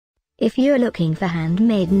If you're looking for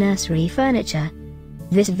handmade nursery furniture,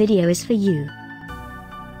 this video is for you.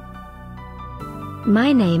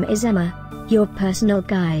 My name is Emma, your personal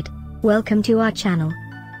guide. Welcome to our channel.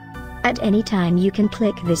 At any time you can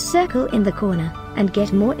click this circle in the corner, and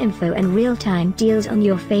get more info and real-time deals on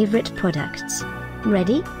your favorite products.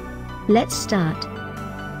 Ready? Let's start.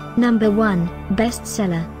 Number 1,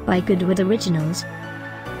 Bestseller, by Goodwood Originals.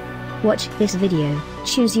 Watch this video,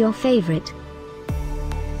 choose your favorite.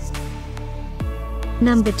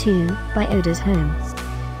 Number 2, by OdorsHome.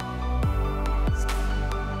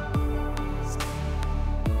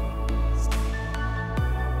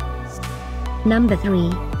 Number 3.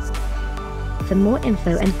 For more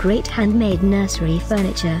info and great handmade nursery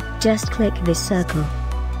furniture, just click this circle.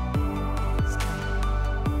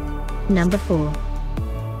 Number 4.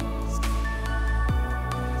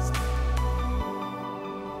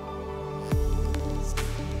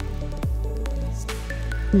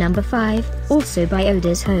 Number 5, also by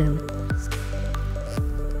OdorsHome.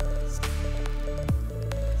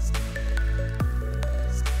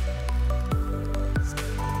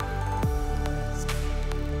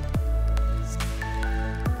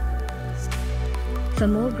 For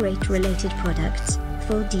more great related products,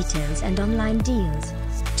 full details and online deals,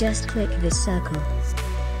 just click this circle.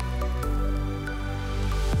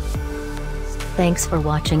 Thanks for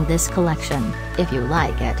watching this collection. If you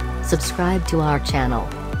like it, subscribe to our channel.